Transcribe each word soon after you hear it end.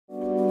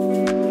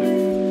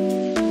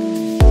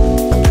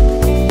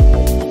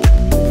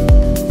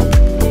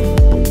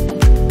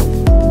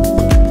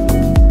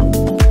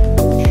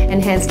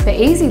Financed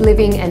for easy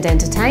living and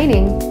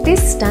entertaining,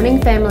 this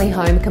stunning family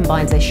home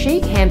combines a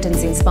chic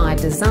Hamptons-inspired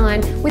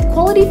design with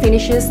quality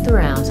finishes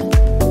throughout.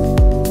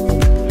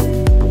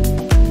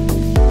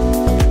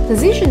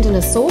 Positioned in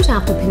a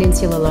sought-after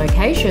peninsula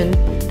location,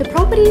 the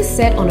property is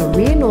set on a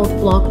rear north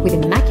block with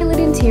immaculate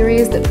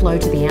interiors that flow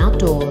to the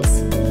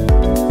outdoors.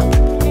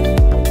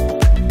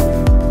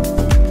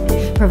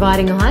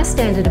 Providing a high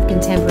standard of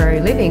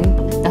contemporary living,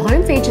 the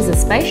home features a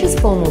spacious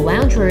formal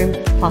lounge room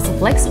plus a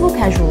flexible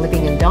casual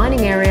living and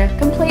dining area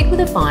complete with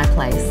a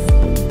fireplace.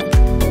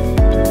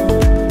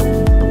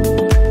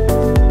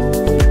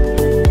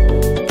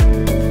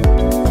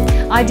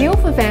 Ideal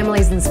for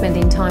families and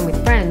spending time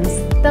with friends,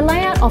 the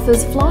layout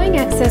offers flowing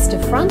access to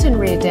front and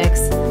rear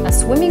decks, a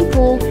swimming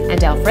pool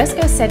and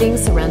alfresco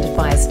settings surrounded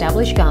by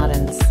established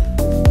gardens.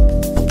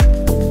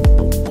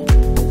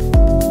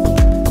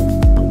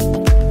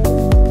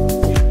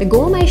 The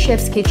gourmet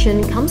chef's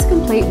kitchen comes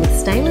complete with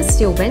stainless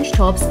steel bench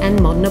tops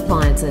and modern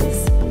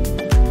appliances.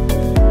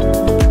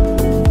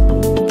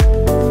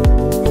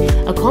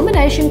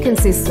 Accommodation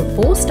consists of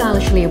 4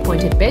 stylishly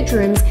appointed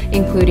bedrooms,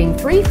 including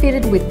 3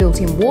 fitted with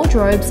built-in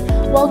wardrobes,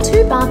 while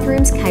 2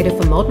 bathrooms cater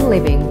for modern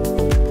living.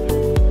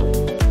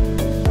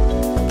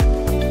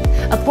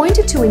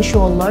 Appointed to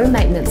ensure low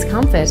maintenance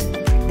comfort,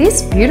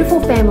 this beautiful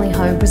family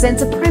home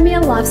presents a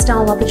premier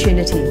lifestyle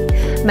opportunity.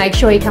 Make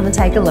sure you come and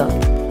take a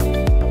look.